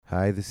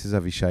Hi, this is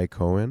Avishai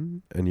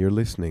Cohen, and you're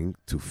listening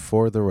to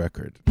For the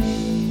Record.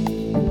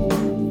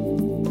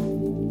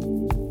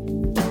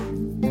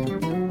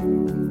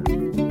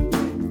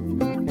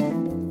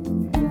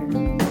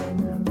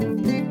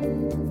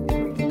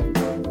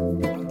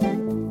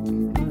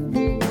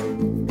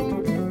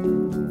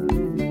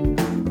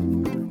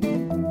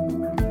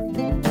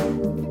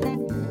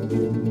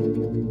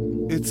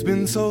 It's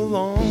been so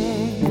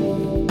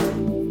long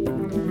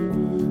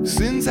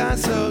since I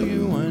saw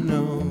you, I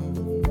know.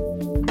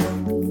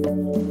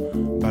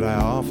 But I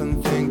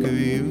often think of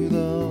you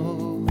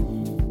though,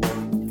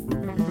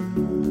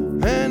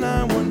 and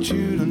I want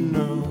you to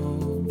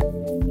know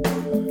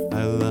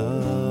I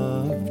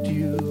loved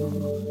you.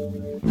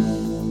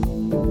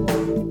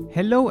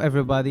 Hello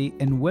everybody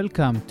and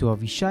welcome to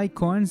Avishai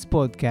Cohen's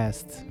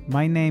podcast.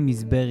 My name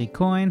is Barry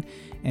Cohen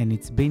and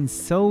it's been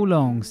so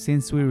long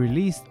since we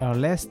released our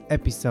last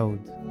episode.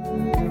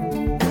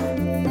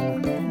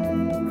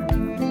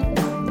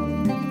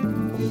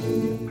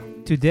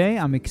 Today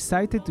I'm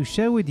excited to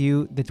share with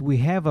you that we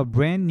have a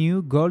brand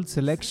new Gold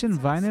Selection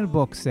vinyl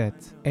box set,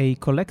 a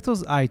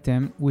collector's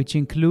item which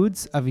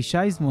includes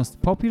Avishai's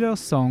most popular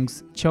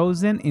songs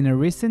chosen in a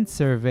recent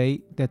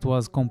survey that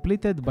was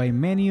completed by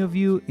many of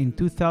you in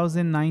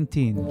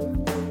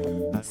 2019.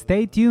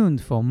 Stay tuned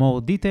for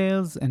more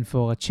details and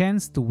for a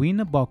chance to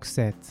win a box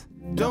set.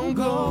 Don't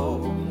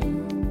go,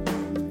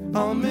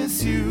 I'll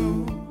miss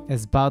you.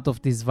 As part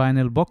of this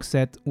vinyl box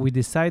set, we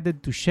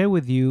decided to share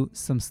with you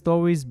some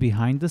stories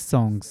behind the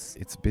songs.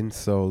 It's Been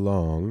So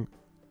Long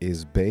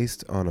is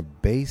based on a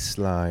bass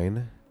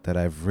line that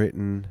I've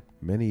written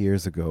many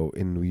years ago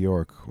in New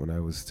York, when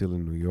I was still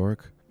in New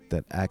York,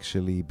 that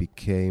actually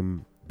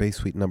became Bass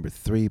Suite number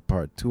 3,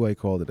 part 2 I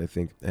called it, I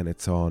think, and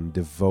it's on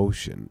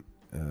Devotion,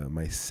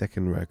 my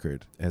second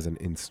record, as an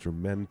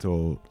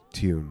instrumental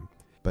tune.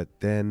 But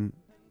then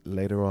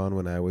later on,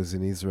 when I was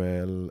in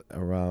Israel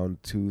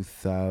around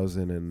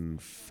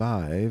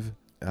 2005,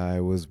 I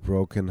was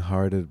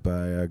brokenhearted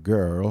by a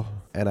girl,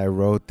 and I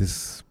wrote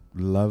this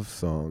love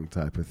song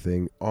type of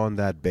thing on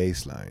that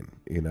bass line,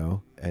 you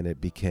know, and it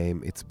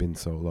became It's Been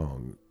So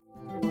Long.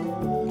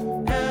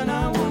 And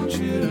I want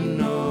you to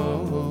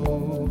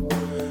know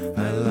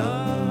I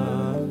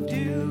loved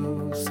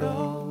you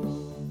so.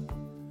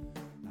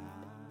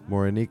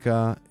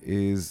 Morenika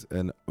is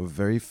a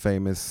very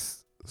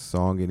famous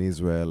song in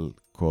Israel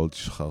called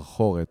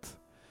Shcharchoret,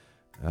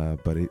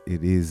 but it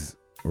is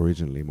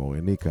originally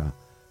Morenika,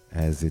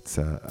 as it's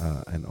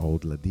an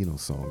old Ladino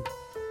song.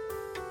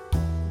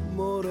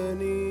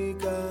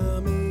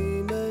 Morenica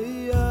mi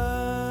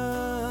llaman,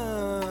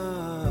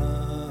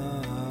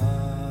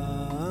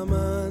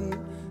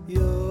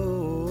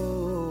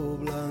 yo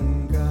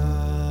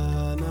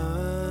blanca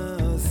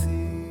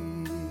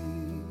nací,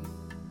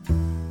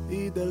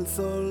 y del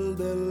sol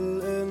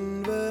del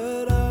en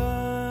verano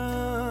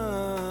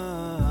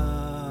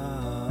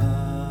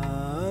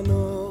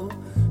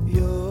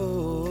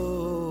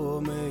yo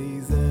me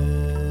hice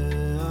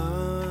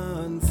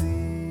ansí.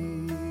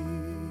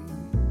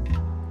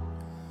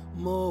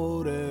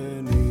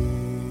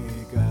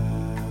 Morenica,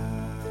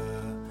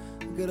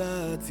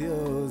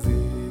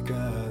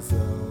 graciosica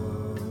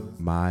sos.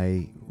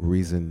 My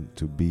reason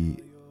to be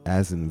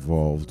as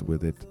involved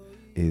with it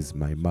is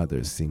my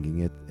mother singing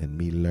it and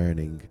me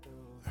learning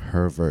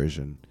her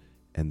version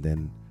and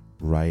then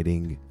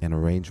writing an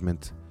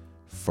arrangement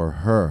for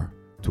her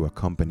to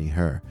accompany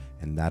her,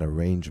 and that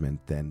arrangement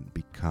then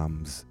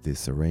becomes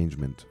this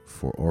arrangement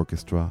for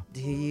orchestra.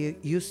 He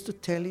used to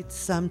tell it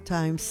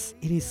sometimes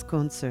in his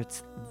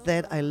concerts.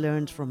 That I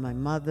learned from my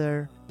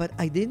mother, but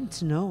I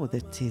didn't know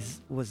that he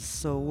was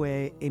so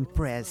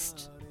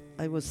impressed.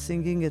 I was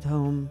singing at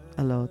home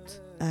a lot.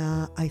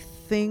 I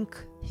think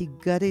he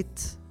got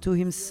it to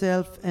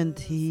himself and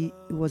he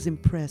was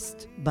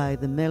impressed by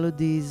the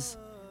melodies,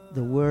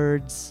 the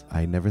words.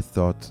 I never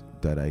thought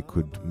that I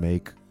could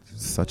make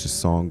such a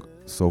song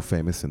so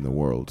famous in the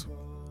world.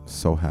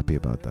 So happy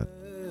about that.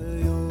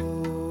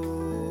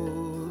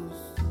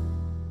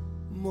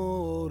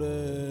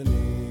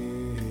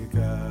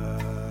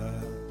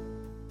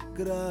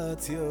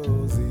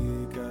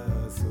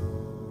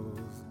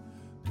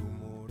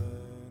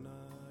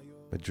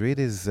 Madrid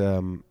is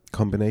a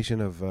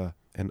combination of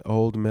an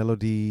old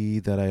melody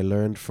that I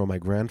learned from my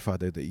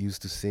grandfather that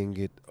used to sing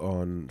it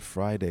on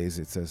Fridays.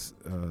 It's a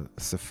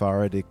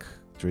Sephardic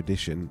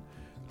tradition,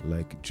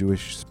 like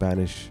Jewish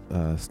Spanish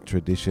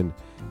tradition.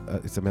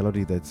 It's a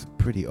melody that's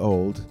pretty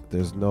old.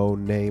 There's no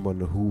name on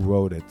who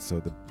wrote it, so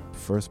the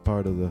first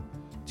part of the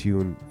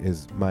tune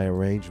is my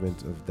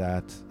arrangement of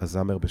that,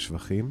 Hazamer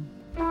B'Shvachim.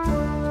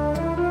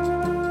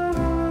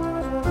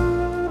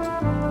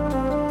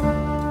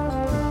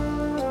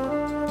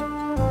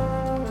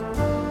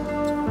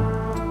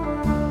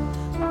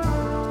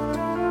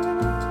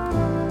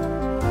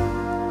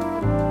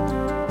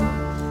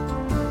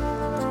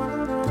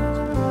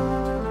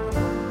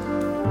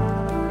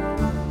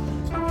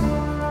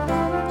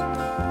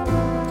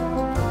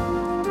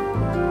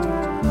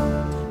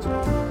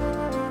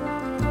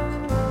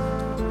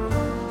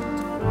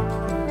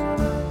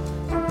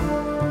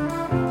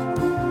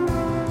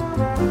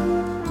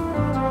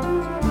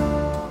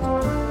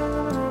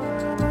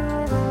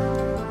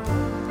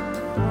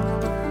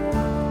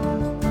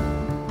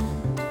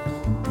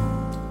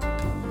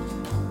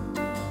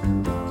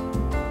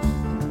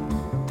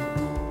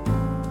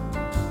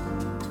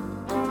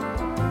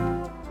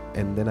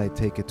 and then I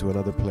take it to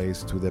another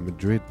place, to the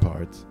Madrid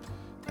part.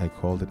 I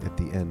called it at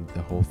the end,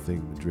 the whole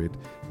thing, Madrid,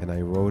 and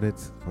I wrote it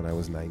when I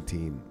was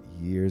 19,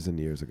 years and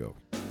years ago.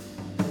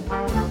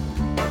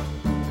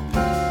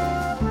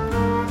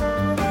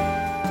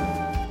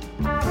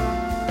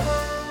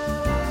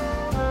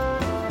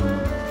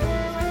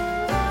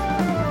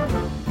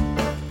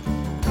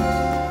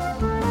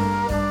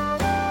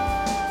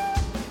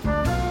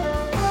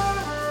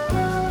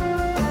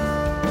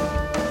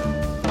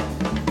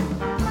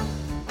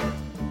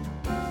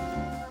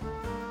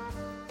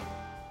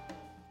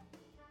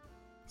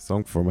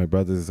 Song for My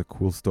Brothers is a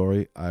cool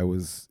story. I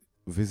was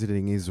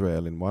visiting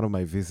Israel in one of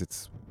my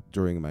visits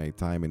during my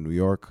time in New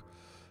York,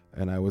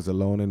 and I was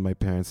alone in my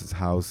parents'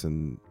 house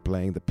and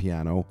playing the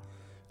piano,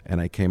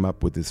 and I came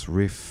up with this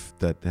riff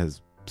that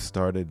has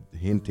started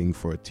hinting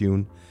for a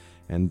tune,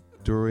 and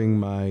during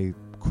my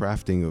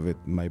crafting of it,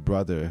 my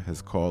brother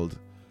has called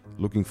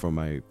looking for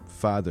my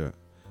father.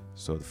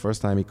 So the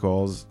first time he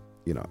calls,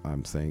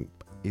 I'm saying,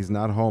 he's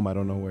not home, I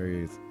don't know where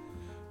he is.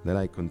 Then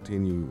I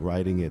continue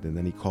writing it, and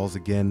then he calls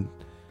again.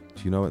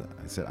 I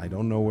said, I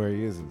don't know where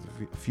he is.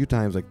 A few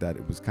times like that.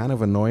 It was kind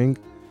of annoying,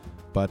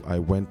 but I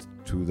went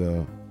to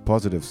the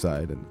positive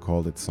side and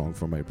called it Song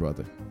for My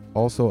Brother.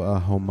 Also a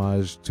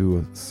homage to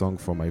a song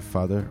for my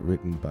father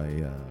written by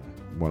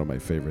one of my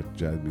favorite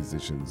jazz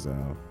musicians,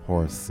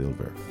 Horace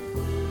Silver.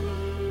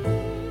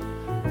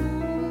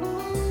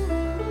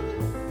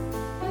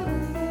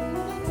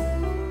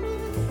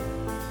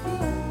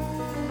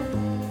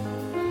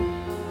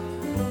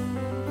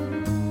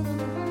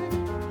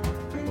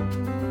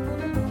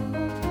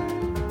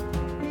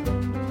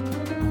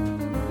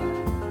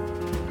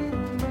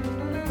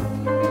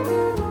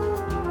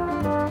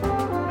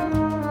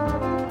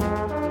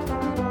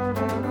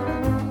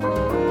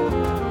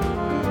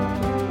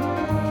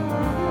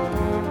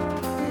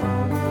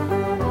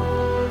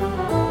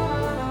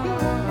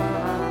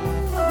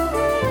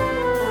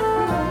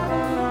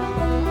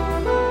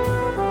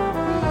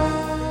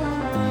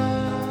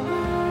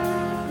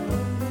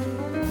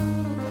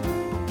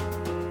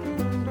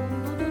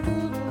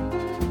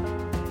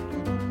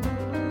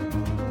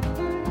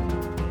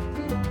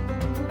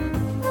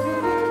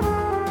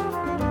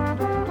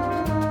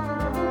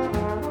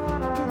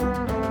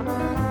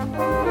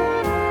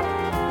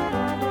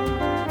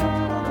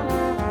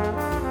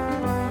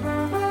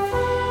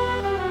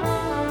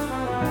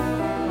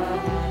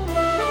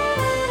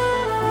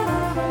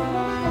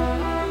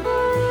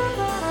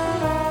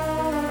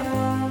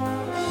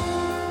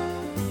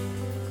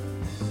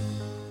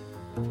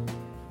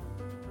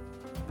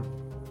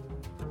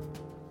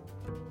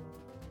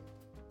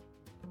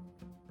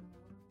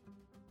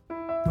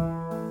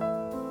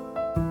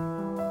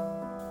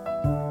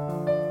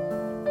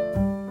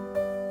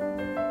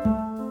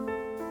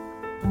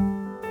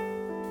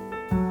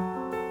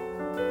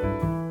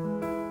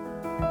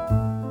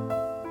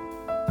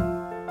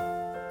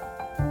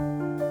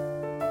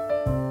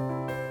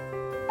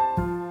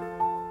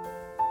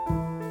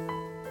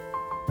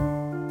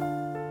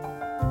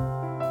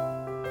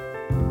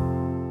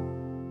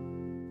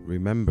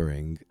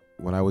 Remembering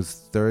when I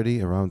was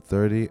around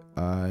 30,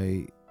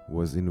 I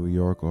was in New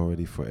York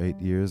already for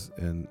 8 years,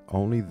 and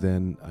only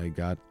then I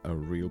got a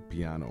real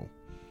piano.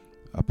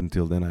 Up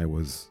until then, I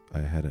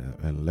had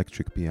an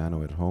electric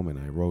piano at home, and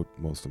I wrote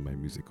most of my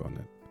music on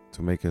it.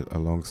 To make a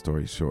long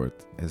story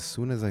short, as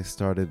soon as I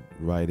started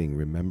writing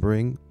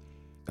Remembering,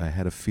 I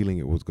had a feeling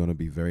it was going to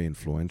be very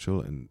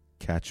influential and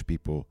catch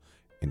people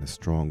in a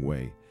strong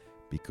way,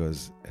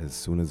 because as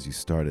soon as you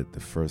started, the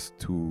first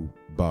 2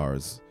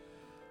 bars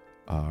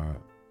are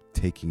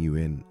taking you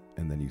in,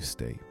 and then you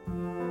stay.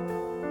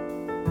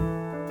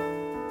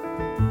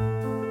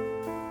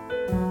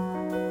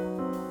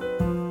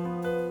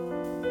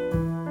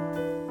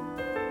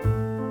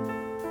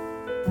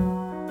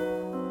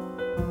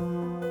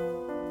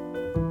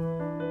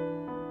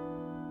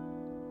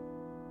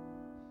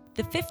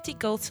 The 50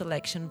 Gold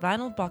Selection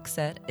vinyl box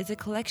set is a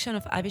collection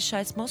of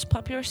Avishai's most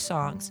popular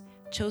songs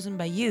chosen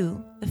by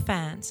you, the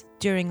fans,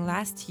 during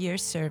last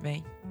year's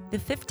survey. The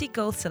 50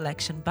 Gold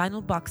Selection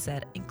vinyl box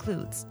set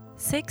includes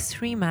 6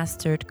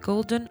 remastered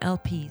golden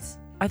LPs,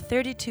 a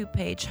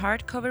 32-page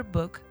hardcover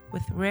book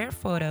with rare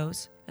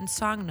photos and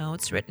song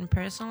notes written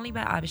personally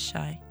by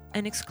Avishai,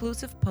 an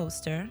exclusive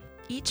poster.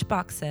 Each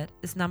box set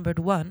is numbered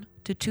 1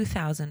 to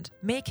 2000,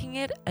 making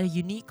it a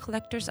unique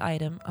collector's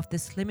item of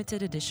this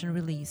limited edition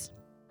release.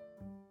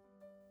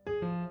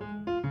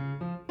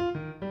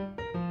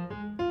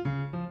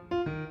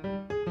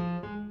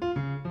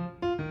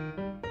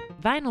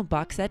 Vinyl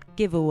box set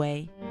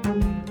giveaway.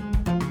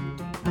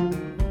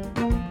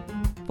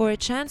 For a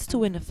chance to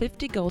win a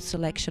 50 Gold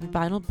Selection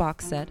vinyl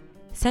box set,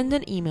 send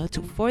an email to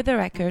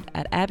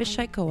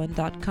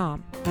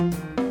fortherecord@avishaicohen.com.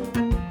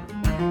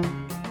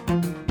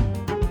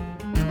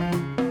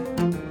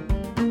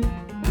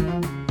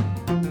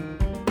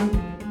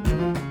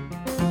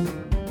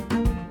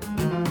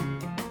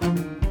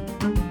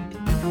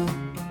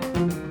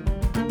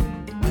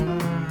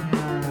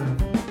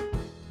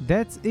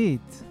 That's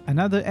it.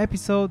 Another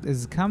episode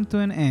has come to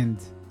an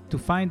end. To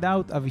find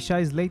out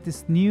Avishai's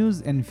latest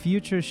news and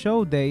future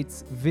show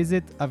dates,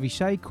 visit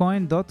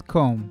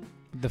avishaicohen.com.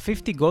 The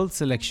 50 Gold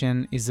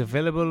Selection is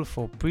available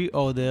for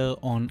pre-order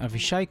on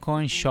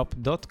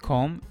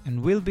avishaicohenshop.com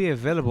and will be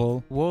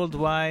available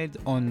worldwide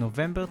on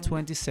November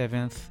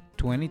 27th,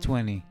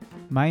 2020.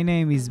 My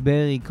name is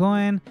Barry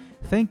Cohen.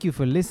 Thank you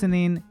for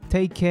listening.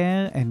 Take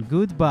care and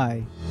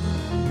goodbye.